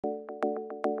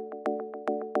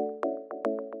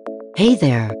Hey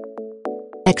there!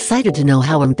 Excited to know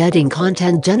how embedding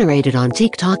content generated on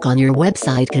TikTok on your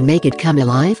website can make it come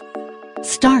alive?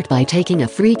 Start by taking a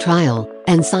free trial,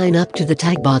 and sign up to the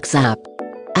Taggbox app.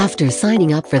 After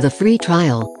signing up for the free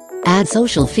trial, add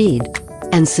social feed,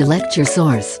 and select your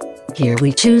source. Here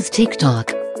we choose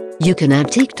TikTok. You can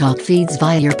add TikTok feeds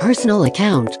via your personal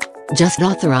account. Just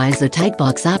authorize the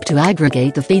Taggbox app to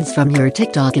aggregate the feeds from your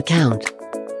TikTok account.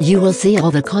 You will see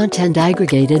all the content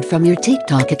aggregated from your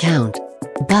TikTok account.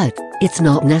 But it's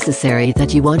not necessary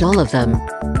that you want all of them.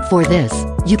 For this,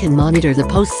 you can monitor the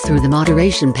posts through the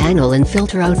moderation panel and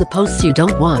filter out the posts you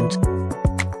don't want.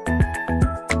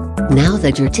 Now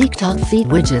that your TikTok feed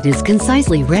widget is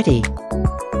concisely ready,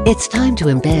 it's time to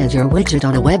embed your widget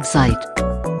on a website.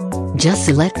 Just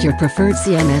select your preferred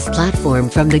CMS platform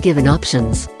from the given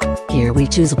options. Here we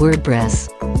choose WordPress.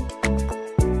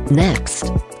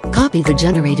 Next, copy the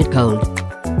generated code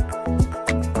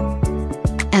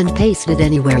and paste it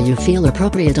anywhere you feel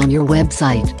appropriate on your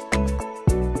website.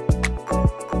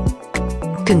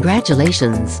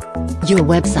 Congratulations! Your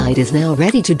website is now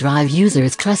ready to drive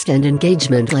users' trust and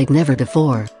engagement like never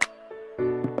before.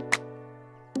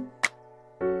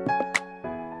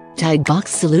 Taggbox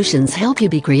solutions help you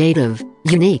be creative,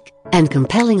 unique, and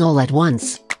compelling all at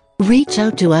once. Reach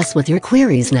out to us with your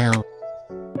queries now.